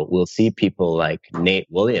 So we'll see people like Nate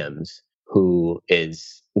Williams, who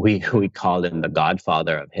is, we call him the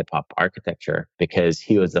godfather of hip hop architecture, because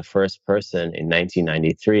he was the first person in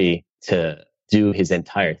 1993 to do his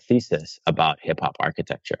entire thesis about hip hop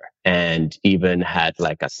architecture, and even had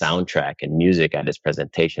like a soundtrack and music at his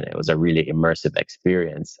presentation. It was a really immersive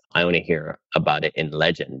experience. I only hear about it in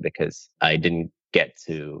legend because I didn't get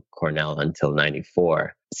to Cornell until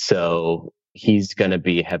 94. So he's going to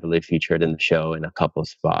be heavily featured in the show in a couple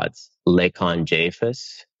spots. Lakon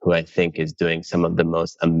Jafus, who I think is doing some of the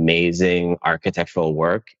most amazing architectural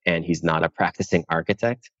work, and he's not a practicing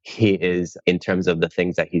architect. He is, in terms of the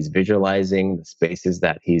things that he's visualizing, the spaces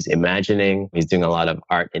that he's imagining. He's doing a lot of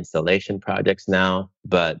art installation projects now,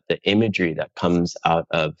 but the imagery that comes out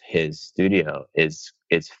of his studio is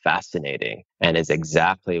fascinating and is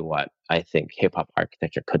exactly what I think hip hop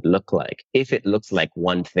architecture could look like. If it looks like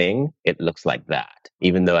one thing, it looks like that,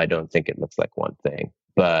 even though I don't think it looks like one thing.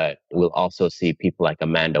 But we'll also see people like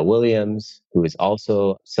Amanda Williams, who is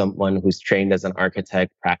also someone who's trained as an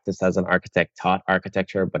architect, practiced as an architect, taught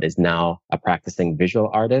architecture, but is now a practicing visual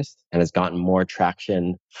artist and has gotten more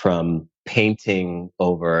traction from painting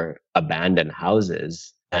over abandoned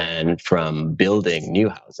houses and from building new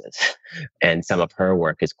houses. And some of her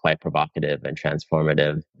work is quite provocative and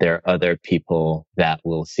transformative. There are other people that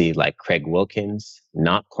we'll see, like Craig Wilkins,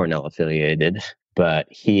 not Cornell affiliated, but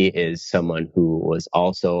he is someone who was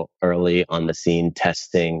also early on the scene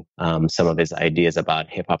testing some of his ideas about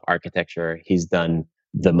hip hop architecture. He's done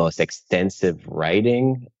the most extensive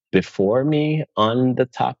writing before me on the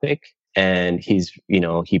topic. And he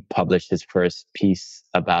published his first piece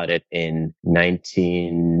about it in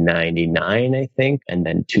 1999, I think, and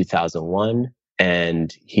then 2001.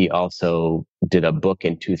 And he also did a book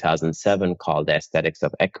in 2007 called The Aesthetics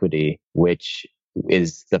of Equity, which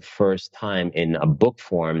is the first time in a book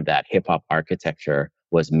form that hip hop architecture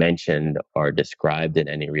was mentioned or described in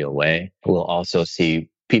any real way. We'll also see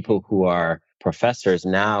people who are professors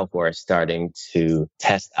now who are starting to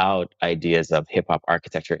test out ideas of hip hop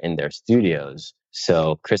architecture in their studios.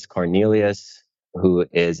 So Chris Cornelius, who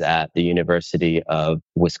is at the University of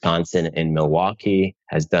Wisconsin in Milwaukee,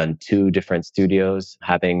 has done 2 different studios,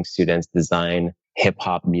 having students design hip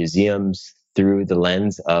hop museums through the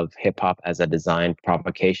lens of hip hop as a design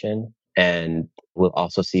provocation. And we'll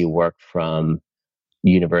also see work from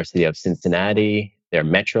University of Cincinnati, their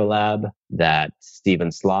Metro Lab that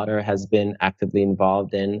Stephen Slaughter has been actively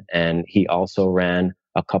involved in. And he also ran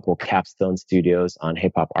a couple capstone studios on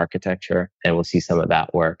hip hop architecture. And we'll see some of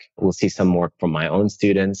that work. We'll see some work from my own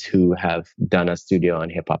students who have done a studio on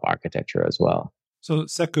hip hop architecture as well. So,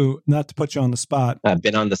 Sekou, not to put you on the spot. I've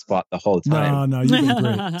been on the spot the whole time. No, you've been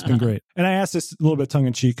great. It's been great. And I asked this a little bit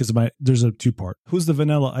tongue-in-cheek because there's a two-part. Who's the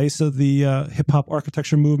Vanilla Ice of the hip-hop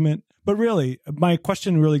architecture movement? But really, my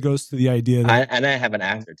question really goes to the idea that... I have an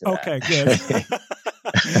answer to that. Okay, good.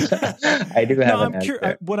 I do have an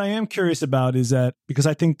answer. What I am curious about is that, because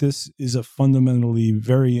I think this is a fundamentally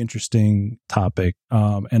very interesting topic,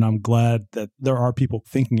 and I'm glad that there are people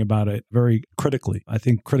thinking about it very critically. I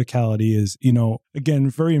think criticality is, again,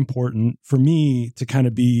 very important for me to kind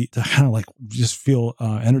of just feel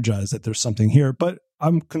energized that there's something here. But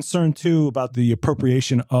I'm concerned too about the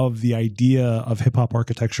appropriation of the idea of hip hop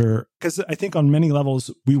architecture, because I think on many levels,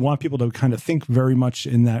 we want people to kind of think very much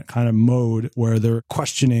in that kind of mode where they're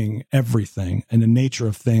questioning everything and the nature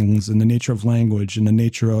of things and the nature of language and the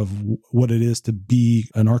nature of what it is to be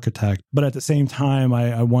an architect. But at the same time,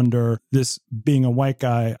 I wonder, this being a white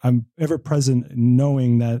guy, I'm ever present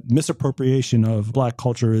knowing that misappropriation of Black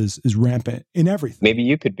culture is rampant in everything. Maybe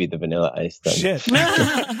you could be the Vanilla Ice then. Shit.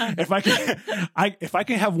 If I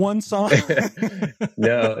can have one song.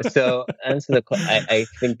 No. So answer the question. I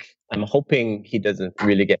think I'm hoping he doesn't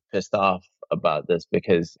really get pissed off about this,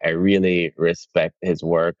 because I really respect his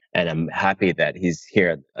work and I'm happy that he's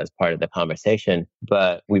here as part of the conversation.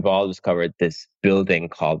 But we've all discovered this building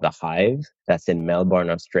called The Hive that's in Melbourne,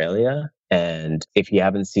 Australia. And if you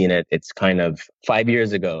haven't seen it, it's kind of 5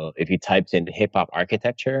 years ago, if you typed in hip hop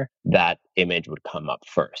architecture, that image would come up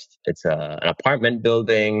first. It's an apartment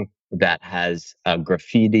building that has a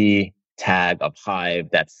graffiti tag of Hive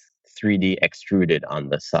that's 3D extruded on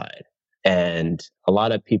the side. And a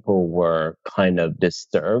lot of people were kind of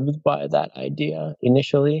disturbed by that idea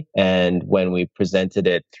initially. And when we presented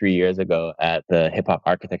it 3 years ago at the Hip Hop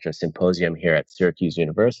Architecture Symposium here at Syracuse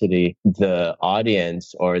University, the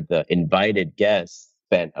audience or the invited guests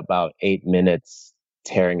spent about 8 minutes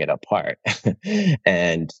tearing it apart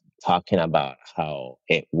and talking about how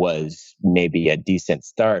it was maybe a decent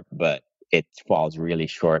start, but it falls really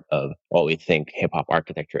short of what we think hip hop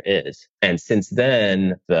architecture is. And since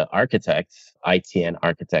then, the architects, ITN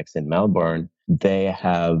Architects in Melbourne, they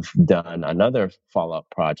have done another follow-up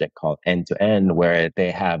project called End to End, where they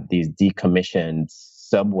have these decommissioned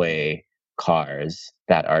subway cars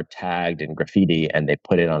that are tagged in graffiti, and they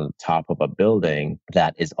put it on top of a building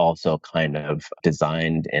that is also kind of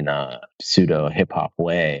designed in a pseudo hip hop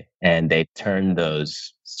way. And they turn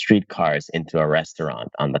those streetcars into a restaurant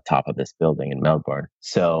on the top of this building in Melbourne.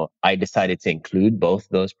 So I decided to include both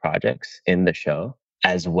those projects in the show,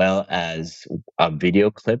 as well as a video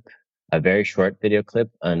clip, a very short video clip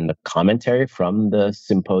and the commentary from the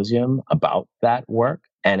symposium about that work.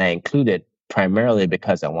 And I included primarily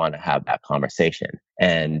because I want to have that conversation.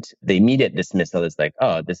 And the immediate dismissal is like,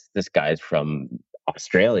 oh, this guy's from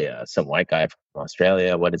Australia, some white guy from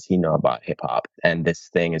Australia. What does he know about hip hop? And this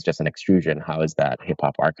thing is just an extrusion. How is that hip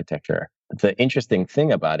hop architecture? The interesting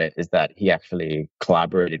thing about it is that he actually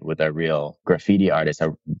collaborated with a real graffiti artist,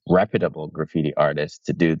 a reputable graffiti artist,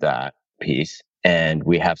 to do that piece. And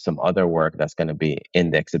we have some other work that's going to be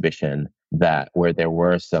in the exhibition where there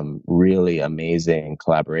were some really amazing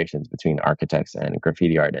collaborations between architects and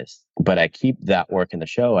graffiti artists. But I keep that work in the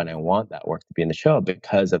show, and I want that work to be in the show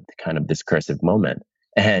because of the kind of discursive moment.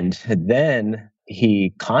 And then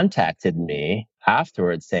he contacted me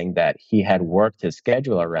afterwards saying that he had worked his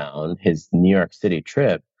schedule around his New York City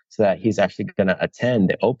trip so that he's actually going to attend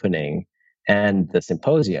the opening and the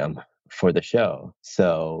symposium for the show.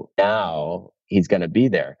 So now he's going to be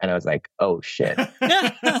there. And I was like, oh shit. But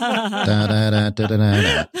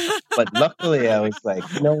luckily I was like,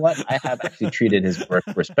 you know what? I have actually treated his work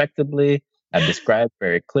respectably. I've described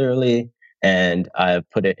very clearly, and I've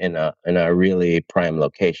put it in a really prime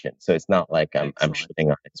location. So it's not like I'm shitting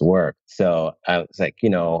on his work. So I was like,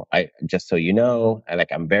 just so you know,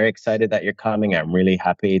 I'm very excited that you're coming. I'm really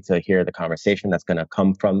happy to hear the conversation that's going to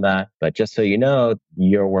come from that. But just so you know,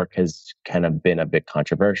 your work has kind of been a bit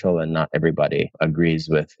controversial and not everybody agrees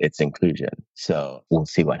with its inclusion. So we'll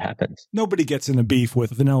see what happens. Nobody gets in a beef with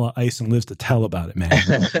Vanilla Ice and lives to tell about it, man.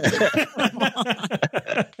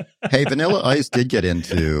 Hey, Vanilla Ice did get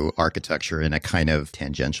into architecture in a kind of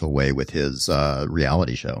tangential way with his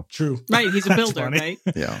reality show. True. Right. He's a builder, right?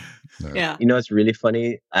 Yeah. Yeah. You know, it's really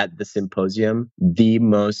funny. At the symposium, the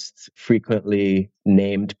most frequently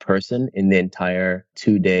named person in the entire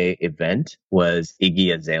 2-day event was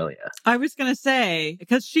Iggy Azalea. I was going to say,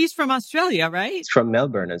 because she's from Australia, right? It's from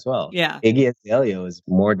Melbourne as well. Yeah. Iggy Azalea was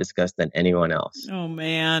more discussed than anyone else. Oh,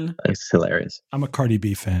 man. It's hilarious. I'm a Cardi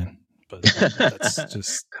B fan, but that's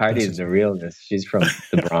just Cardi is the realness. She's from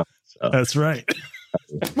the Bronx. So. That's right.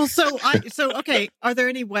 Well, okay. Are there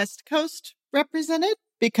any West Coast represented?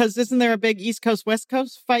 Because isn't there a big East Coast, West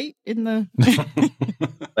Coast fight in the...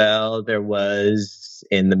 Well, there was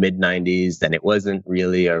in the mid-90s, and it wasn't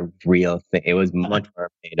really a real thing. It was much more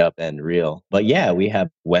made up than real. But yeah, we have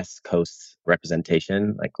West Coast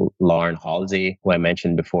representation, like Lauren Halsey, who I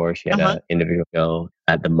mentioned before. She had an individual show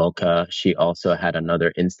at the MoCA. She also had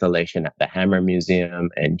another installation at the Hammer Museum,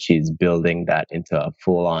 and she's building that into a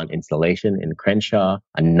full-on installation in Crenshaw.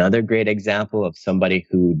 Another great example of somebody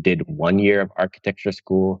who did 1 year of architecture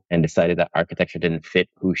school and decided that architecture didn't fit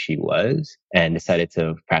who she was and decided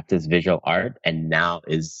to practice visual art, and now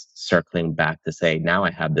is circling back to say, now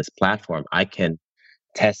I have this platform. I can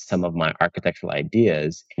test some of my architectural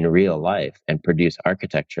ideas in real life and produce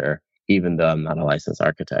architecture, even though I'm not a licensed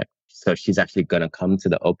architect. So she's actually going to come to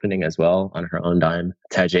the opening as well on her own dime.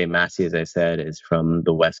 Tajay Massey, as I said, is from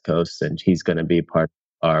the West Coast, and he's going to be part of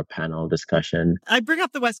our panel discussion. I bring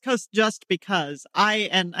up the West Coast just because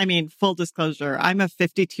full disclosure, I'm a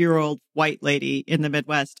 52-year-old white lady in the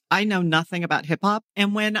Midwest. I know nothing about hip hop.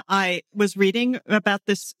 And when I was reading about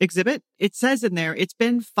this exhibit, it says in there, it's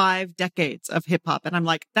been 5 decades of hip hop. And I'm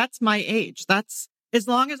like, that's my age. That's as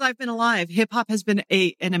long as I've been alive, hip hop has been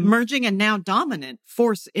an emerging and now dominant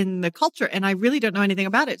force in the culture. And I really don't know anything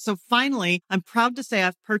about it. So finally, I'm proud to say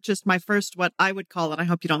I've purchased my first, what I would call, and I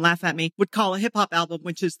hope you don't laugh at me, would call a hip hop album,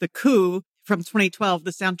 which is the Coup from 2012,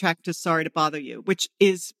 the soundtrack to Sorry to Bother You, which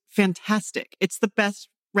is fantastic. It's the best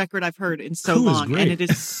record I've heard in so long, and it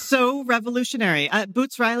is so revolutionary.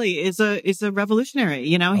 Boots Riley is a revolutionary.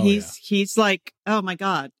 You know, he's like, oh my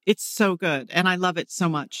God, it's so good, and I love it so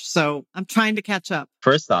much. So I'm trying to catch up.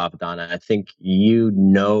 First off, Donna, I think you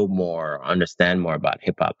know more, understand more about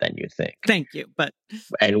hip hop than you think. Thank you,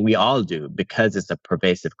 and we all do, because it's a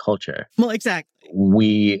pervasive culture. Well, exactly.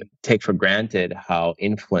 We take for granted how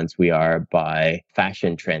influenced we are by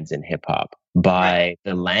fashion trends in hip hop, by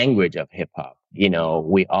the language of hip hop. You know,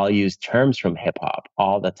 we all use terms from hip hop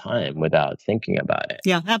all the time without thinking about it.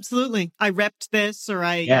 Yeah, absolutely. I repped this, or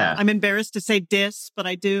I'm embarrassed to say diss, but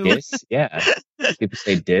I do. Diss, yeah. People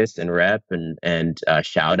say diss and rep and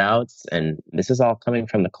shout outs. And this is all coming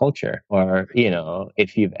from the culture. Or, you know,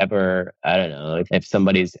 if you've ever, I don't know, if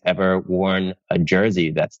somebody's ever worn a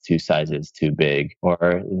jersey that's 2 sizes too big,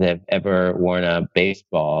 or they've ever worn a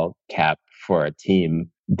baseball cap for a team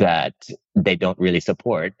that they don't really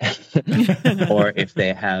support, or if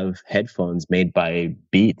they have headphones made by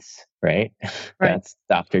Beats, right? That's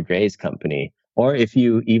Dr. Dre's company. Or if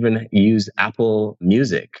you even use Apple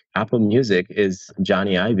Music. Apple Music is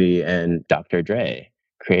Johnny Ive and Dr. Dre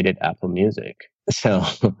created Apple Music. So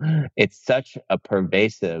it's such a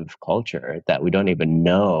pervasive culture that we don't even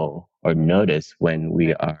know or notice when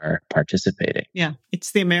we are participating. Yeah,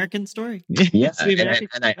 it's the American story. Yeah,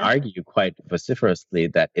 and I argue quite vociferously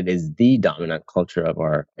that it is the dominant culture of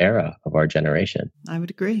our era, of our generation. I would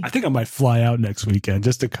agree. I think I might fly out next weekend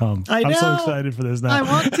just to come. I'm so excited for this now. I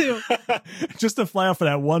want to. Just to fly out for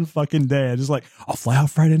that one fucking day. I'm just like, I'll fly out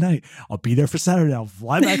Friday night. I'll be there for Saturday. I'll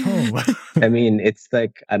fly back home. I mean, it's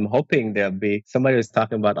like, I'm hoping there'll be, somebody was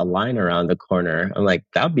talking about a line around the corner. I'm like,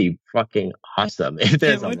 that'd be fucking awesome. If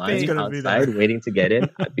there's a line outside waiting to get in,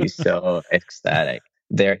 I'd be so ecstatic.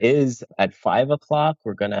 There is at 5:00,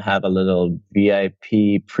 we're going to have a little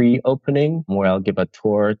VIP pre-opening where I'll give a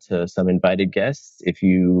tour to some invited guests. If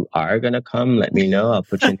you are going to come, let me know. I'll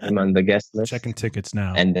put your name on the guest list. Checking tickets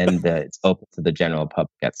now. And then it's open to the general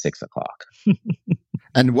public at 6:00.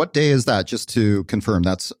 And what day is that? Just to confirm,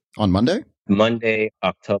 that's on Monday? Monday,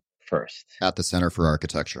 October 1st. At the Center for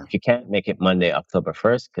Architecture. If you can't make it Monday, October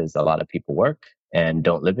 1st, because a lot of people work and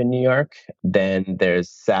don't live in New York, then there's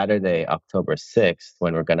Saturday, October 6th,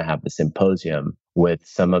 when we're going to have the symposium with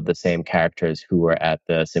some of the same characters who were at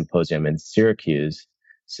the symposium in Syracuse.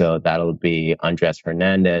 So that'll be Andres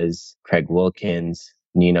Hernandez, Craig Wilkins,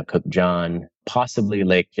 Nina Cook-John, possibly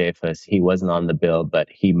Lake Japhus. He wasn't on the bill, but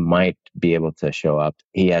he might be able to show up.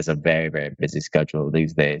 He has a very, very busy schedule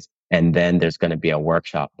these days. And then there's going to be a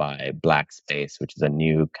workshop by Black Space, which is a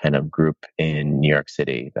new kind of group in New York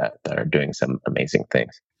City that are doing some amazing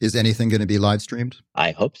things. Is anything going to be live streamed?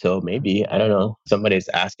 I hope so. Maybe. I don't know. Somebody's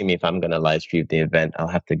asking me if I'm going to live stream the event. I'll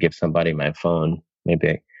have to give somebody my phone.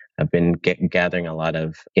 Maybe. I've been gathering a lot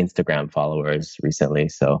of Instagram followers recently,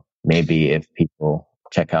 so maybe if people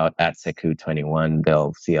check out at Sekou21,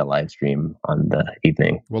 they'll see a live stream on the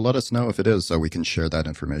evening. Well, let us know if it is so we can share that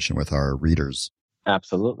information with our readers.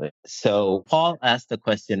 Absolutely. So Paul asked a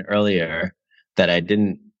question earlier that I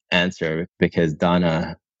didn't answer because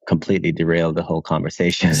Donna completely derailed the whole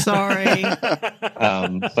conversation. Sorry.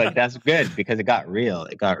 But that's good because it got real.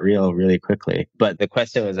 It got real really quickly. But the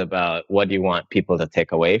question was about what do you want people to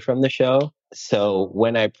take away from the show? So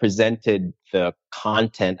when I presented the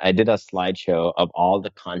content, I did a slideshow of all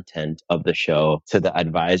the content of the show to the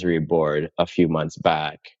advisory board a few months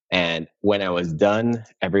back. And when I was done,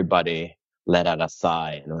 everybody let out a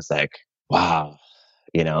sigh and was like, wow,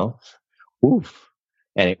 you know, oof.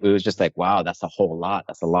 And it was just like, wow, that's a whole lot.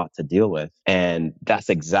 That's a lot to deal with. And that's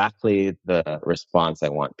exactly the response I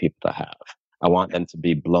want people to have. I want them to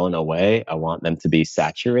be blown away. I want them to be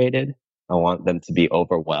saturated. I want them to be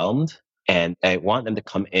overwhelmed. And I want them to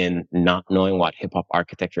come in not knowing what hip hop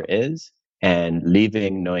architecture is and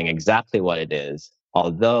leaving knowing exactly what it is,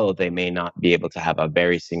 although they may not be able to have a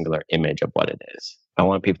very singular image of what it is. I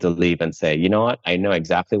want people to leave and say, you know what? I know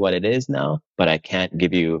exactly what it is now, but I can't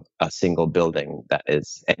give you a single building that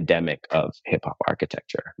is endemic of hip hop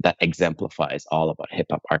architecture that exemplifies all of what hip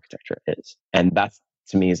hop architecture is. And that's,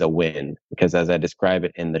 to me, is a win because as I describe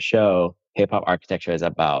it in the show, hip hop architecture is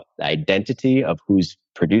about the identity of who's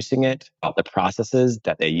producing it, about the processes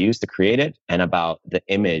that they use to create it, and about the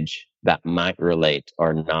image that might relate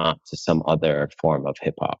or not to some other form of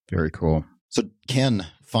hip hop. Very cool. So, Ken,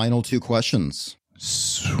 final two questions.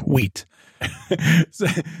 Sweet.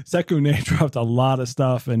 Sekou name dropped a lot of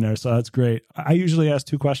stuff in there, so that's great. I usually ask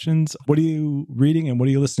two questions. What are you reading and what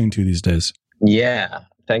are you listening to these days? Yeah,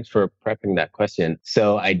 thanks for prepping that question.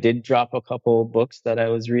 So I did drop a couple books that I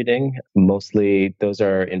was reading. Mostly those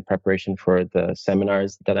are in preparation for the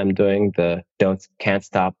seminars that I'm doing. The Can't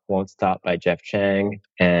Stop, Won't Stop by Jeff Chang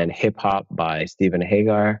and Hip Hop by Stephen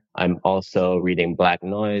Hagar. I'm also reading Black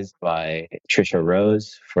Noise by Trisha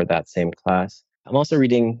Rose for that same class. I'm also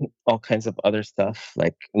reading all kinds of other stuff,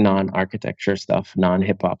 like non-architecture stuff,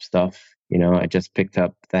 non-hip hop stuff. You know, I just picked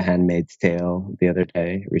up The Handmaid's Tale the other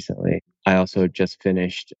day recently. I also just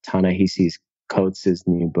finished Ta-Nehisi Coates'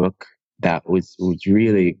 new book. That was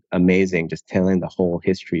really amazing, just telling the whole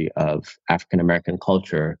history of African-American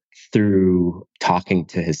culture through talking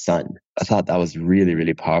to his son. I thought that was really,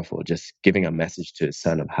 really powerful, just giving a message to his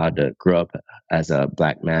son of how to grow up as a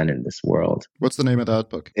Black man in this world. What's the name of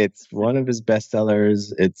that book? It's one of his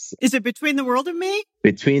bestsellers. Is it Between the World and Me?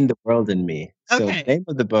 Between the World and Me. So Okay. the name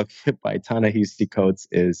of the book by Ta-Nehisi Coates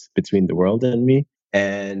is Between the World and Me.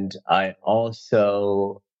 And I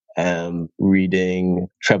also am reading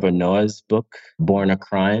Trevor Noah's book, Born a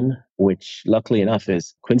Crime, which luckily enough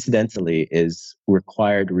coincidentally is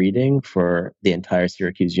required reading for the entire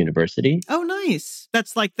Syracuse University. Oh, nice.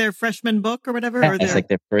 That's like their freshman book or whatever? Yeah, it's like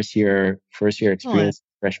their first year experience,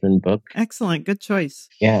 freshman book. Excellent. Good choice.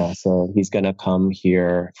 Yeah, so he's going to come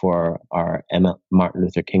here for our Martin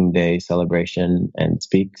Luther King Day celebration and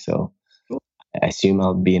speak. So I assume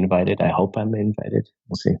I'll be invited. I hope I'm invited.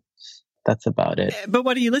 We'll see. That's about it. But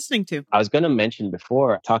what are you listening to? I was going to mention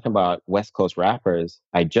before, talking about West Coast rappers,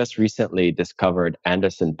 I just recently discovered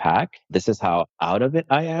Anderson .Paak. This is how out of it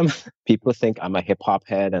I am. People think I'm a hip hop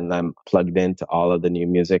head and I'm plugged into all of the new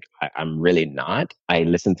music. I'm really not. I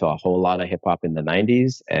listened to a whole lot of hip hop in the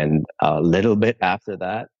 90s and a little bit after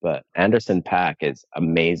that. But Anderson .Paak is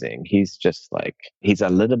amazing. He's a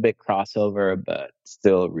little bit crossover, but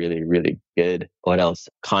still really, really good. What else?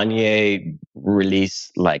 Kanye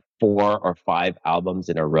released like 4 or 5 albums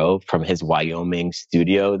in a row from his Wyoming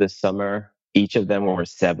studio this summer. Each of them were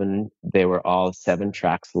 7. They were all 7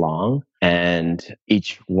 tracks long. And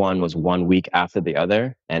each one was 1 week after the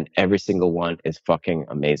other. And every single one is fucking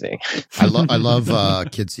amazing. I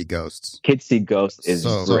love Kids See Ghosts. Kids See Ghosts is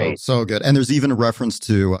great. So good. And there's even a reference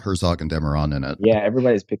to Herzog and Demeron in it. Yeah,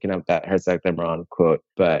 everybody's picking up that Herzog Demeron quote.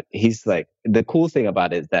 But he's like, the cool thing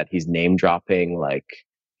about it is that he's name dropping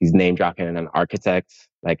an architect,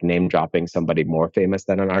 like name dropping somebody more famous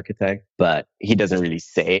than an architect, but he doesn't really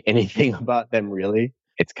say anything about them really.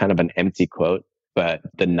 It's kind of an empty quote. But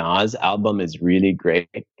the Nas album is really great.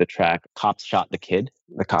 The track Cops Shot the Kid,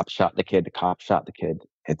 the cops shot the kid, the cops shot the kid.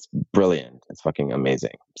 It's brilliant. It's fucking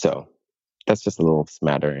amazing. So that's just a little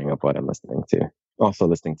smattering of what I'm listening to. Also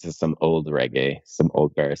listening to some old reggae, some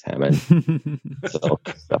old Barris Hammond,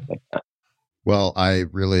 Silk, stuff like that. Well, I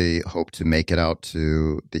really hope to make it out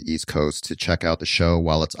to the East Coast to check out the show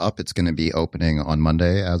while it's up. It's going to be opening on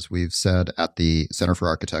Monday, as we've said, at the Center for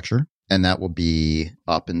Architecture. And that will be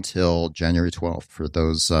up until January 12th. For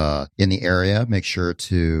those in the area, make sure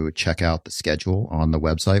to check out the schedule on the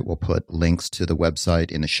website. We'll put links to the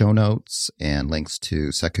website in the show notes and links to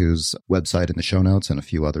Sekou's website in the show notes and a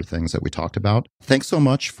few other things that we talked about. Thanks so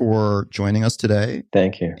much for joining us today.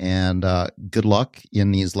 Thank you. And good luck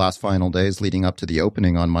in these last final days leading up to the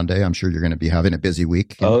opening on Monday. I'm sure you're going to be having a busy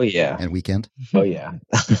week. And weekend. Oh, yeah.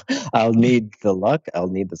 I'll need the luck. I'll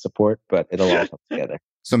need the support, but it'll all come together.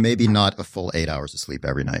 So maybe not a full 8 hours of sleep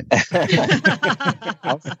every night.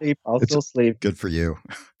 I'll sleep. I'll still sleep. Good for you.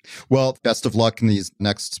 Well, best of luck in these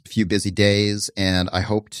next few busy days. And I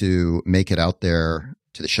hope to make it out there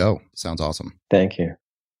to the show. Sounds awesome. Thank you.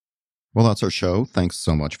 Well, that's our show. Thanks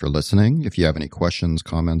so much for listening. If you have any questions,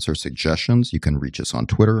 comments, or suggestions, you can reach us on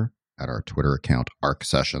Twitter at our Twitter account,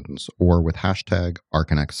 ArcSessions, or with hashtag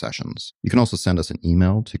Archinect Sessions. You can also send us an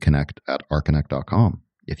email to connect@archinect.com.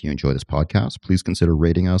 If you enjoy this podcast, please consider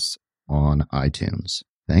rating us on iTunes.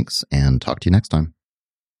 Thanks, and talk to you next time.